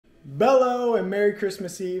Bello and Merry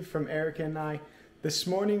Christmas Eve from Erica and I. This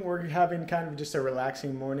morning we're having kind of just a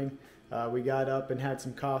relaxing morning. We got up and had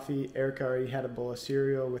some coffee. Erica already had a bowl of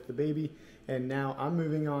cereal with the baby, and now I'm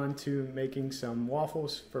moving on to making some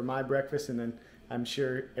waffles for my breakfast, and then I'm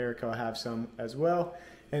sure Erica will have some as well.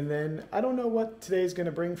 And then I don't know what today's going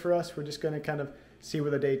to bring for us. We're just going to kind of see where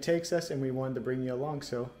the day takes us, and we wanted to bring you along,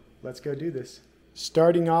 so let's go do this.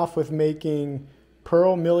 Starting off with making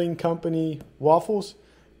Pearl Milling Company waffles.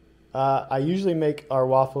 I usually make our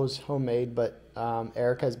waffles homemade, but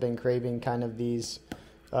Erica has been craving kind of these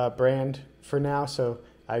brand for now, so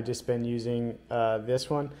I've just been using this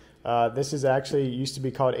one. This is actually used to be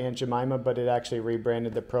called Aunt Jemima, but it actually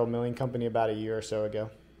rebranded the Pearl Milling Company about a year or so ago.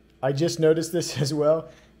 I just noticed this as well.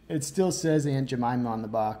 It still says Aunt Jemima on the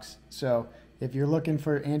box, so if you're looking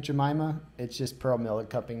for Aunt Jemima, it's just Pearl Milling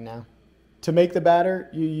Company now. To make the batter,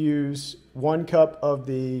 you use 1 cup of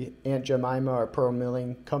the Aunt Jemima or Pearl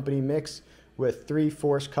Milling Company mix with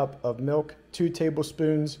 3/4 cup of milk, 2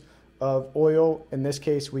 tablespoons of oil. In this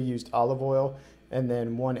case, we used olive oil, and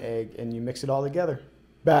then 1 egg, and you mix it all together.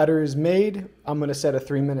 Batter is made. I'm going to set a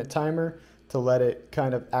 3-minute timer to let it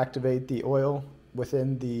kind of activate the oil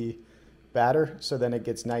within the batter, so then it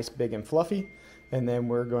gets nice, big, and fluffy, and then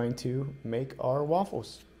we're going to make our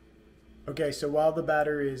waffles. Okay, so while the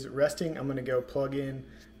batter is resting, I'm going to go plug in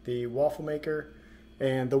the waffle maker.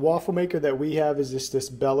 And the waffle maker that we have is just this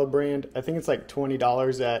Bello brand. I think it's like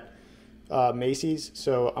 $20 at Macy's.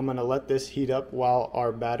 So I'm going to let this heat up while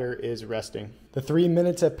our batter is resting. The 3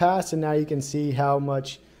 minutes have passed, and now you can see how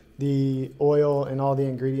much the oil and all the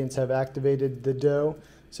ingredients have activated the dough.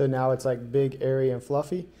 So now it's like big, airy, and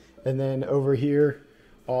fluffy. And then over here,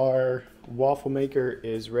 our waffle maker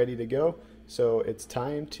is ready to go. So it's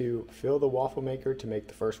time to fill the waffle maker to make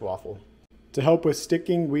the first waffle. To help with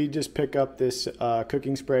sticking, we just pick up this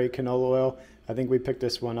cooking spray canola oil. I think we picked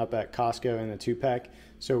this one up at Costco in a 2-pack.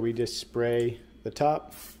 So we just spray the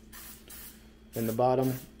top and the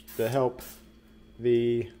bottom to help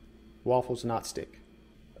the waffles not stick.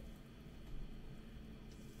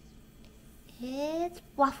 It's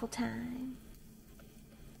waffle time.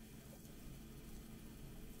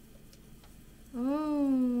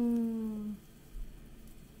 Mmm.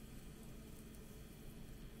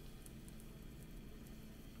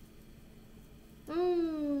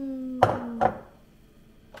 Mmm.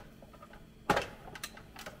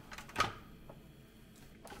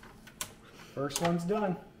 First one's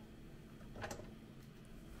done.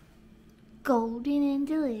 Golden and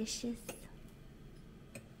delicious.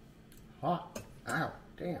 Hot. Ow,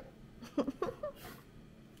 damn.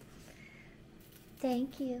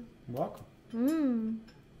 Thank you. You're welcome. Mmm.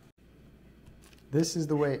 This is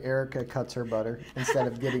the way Erica cuts her butter instead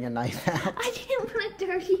of getting a knife out. I didn't want to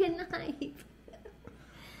dirty a knife.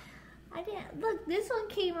 I didn't. Look, this one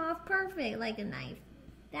came off perfect like a knife.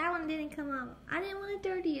 That one didn't come off. I didn't want to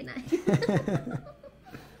dirty a knife.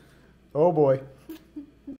 Oh boy.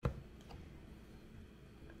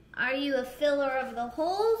 Are you a filler of the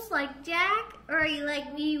holes like Jack? Or are you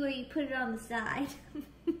like me where you put it on the side?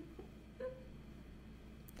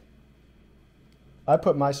 I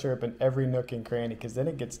put my syrup in every nook and cranny because then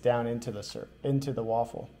it gets down into the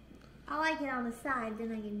waffle. I like it on the side,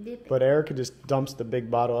 then I can dip it. But Erica just dumps the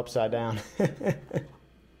big bottle upside down.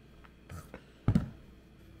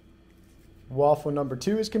 Waffle number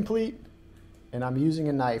 2 is complete, and I'm using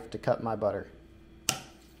a knife to cut my butter.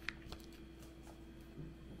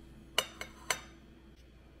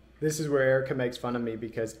 This is where Erica makes fun of me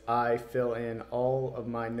because I fill in all of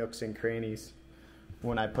my nooks and crannies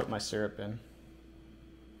when I put my syrup in.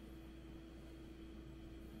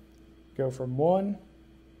 Go from one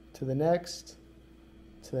to the next,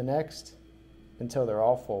 until they're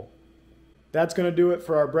all full. That's going to do it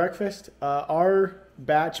for our breakfast. Our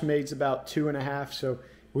batch makes about 2.5, so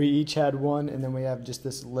we each had one, and then we have just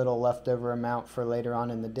this little leftover amount for later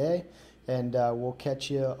on in the day. And we'll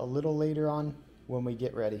catch you a little later on when we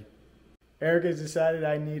get ready. Erica's decided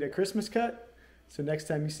I need a Christmas cut, so next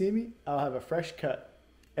time you see me, I'll have a fresh cut.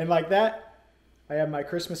 And like that, I have my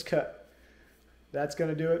Christmas cut. That's going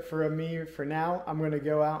to do it for me for now. I'm going to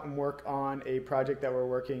go out and work on a project that we're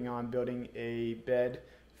working on, building a bed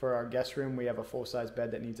for our guest room. We have a full-size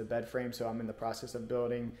bed that needs a bed frame, so I'm in the process of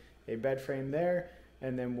building a bed frame there,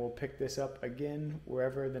 and then we'll pick this up again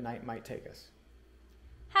wherever the night might take us.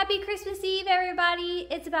 Happy Christmas Eve, everybody.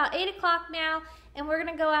 It's about 8 o'clock now, and we're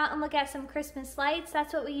going to go out and look at some Christmas lights.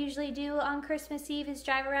 That's what we usually do on Christmas Eve, is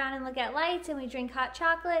drive around and look at lights, and we drink hot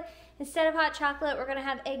chocolate. Instead of hot chocolate, we're going to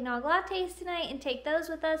have eggnog lattes tonight and take those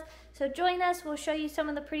with us. So join us. We'll show you some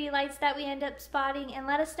of the pretty lights that we end up spotting, and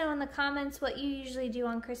let us know in the comments what you usually do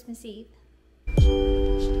on Christmas Eve.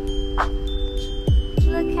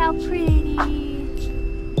 how pretty.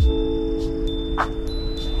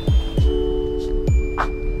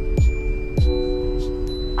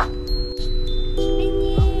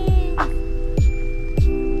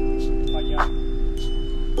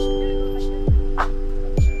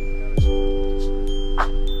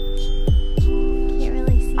 Can't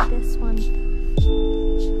really see this one.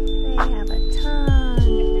 They have a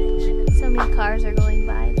ton. So many cars are going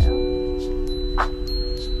by though.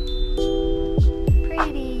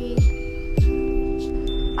 Pretty.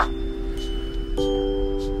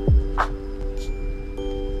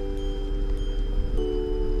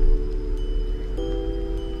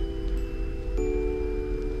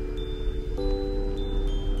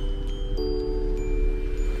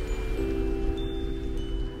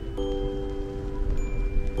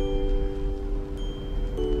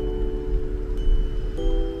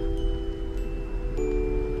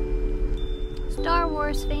 Star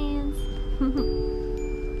Wars fans.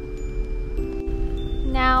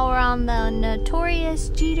 Now we're on the notorious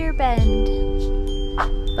Jeter Bend.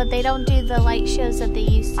 But they don't do the light shows that they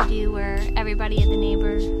used to do where everybody in the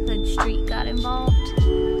neighborhood street got involved.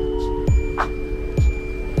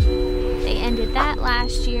 They ended that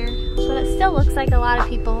last year, but it still looks like a lot of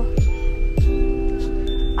people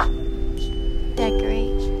decorate.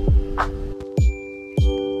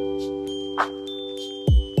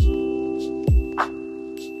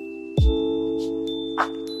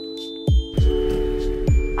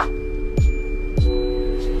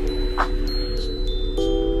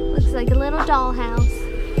 Looks like a little dollhouse.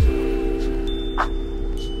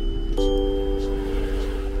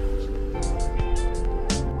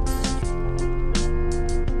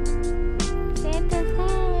 Santa's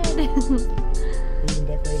head. They even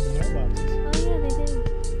decorated the mailboxes. Oh yeah, they did.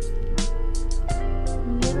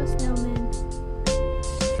 Little snowman.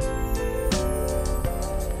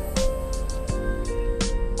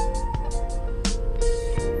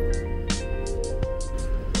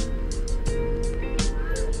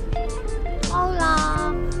 Hola.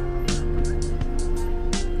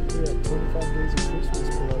 Yeah, 25 days of Christmas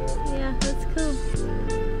below that. Yeah, that's cool.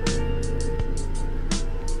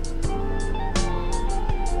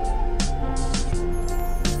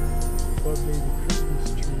 Baby Christmas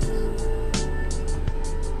trees.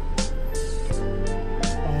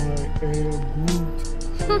 I am Groot.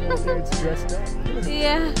 Out there, it's dressed up.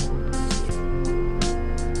 Yeah.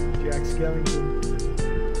 Jack Skellington.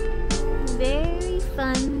 Very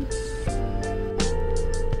fun.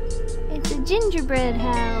 It's a gingerbread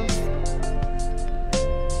house.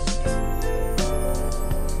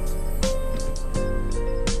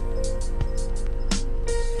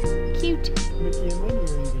 Cute. Mickey and Minnie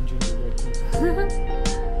are eating gingerbread cookies.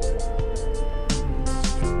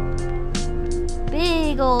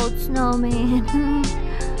 Big old snowman.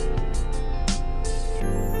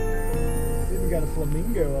 They even got a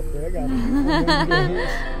flamingo up there. I got a few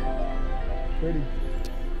flamingos. Pretty.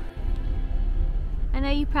 I know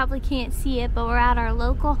you probably can't see it, but we're at our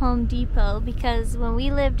local Home Depot because when we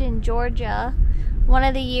lived in Georgia, one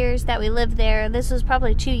of the years that we lived there, this was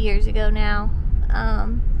probably 2 years ago now,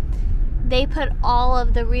 they put all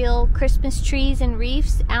of the real Christmas trees and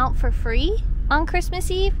wreaths out for free on Christmas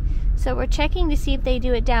Eve. So we're checking to see if they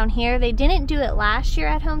do it down here. They didn't do it last year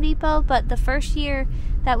at Home Depot, but the first year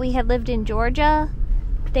that we had lived in Georgia,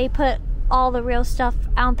 they put all the real stuff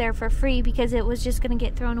out there for free because it was just going to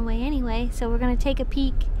get thrown away anyway. So we're going to take a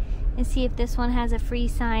peek and see if this one has a free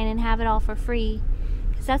sign and have it all for free.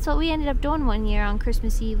 Because that's what we ended up doing one year on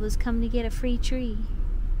Christmas Eve, was come to get a free tree.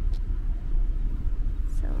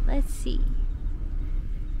 So let's see.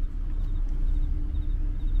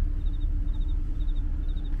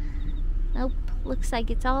 Nope, looks like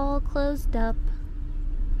it's all closed up.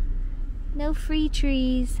 No free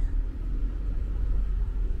trees.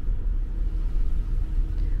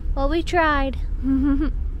 Well, we tried.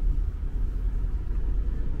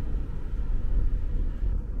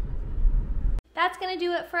 That's gonna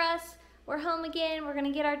do it for us. We're home again. We're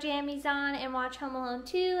gonna get our jammies on and watch Home Alone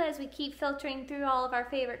 2 as we keep filtering through all of our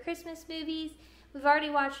favorite Christmas movies. We've already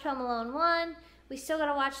watched Home Alone 1. We still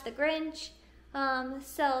gotta watch The Grinch.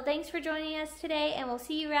 So thanks for joining us today, and we'll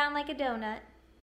see you around like a donut.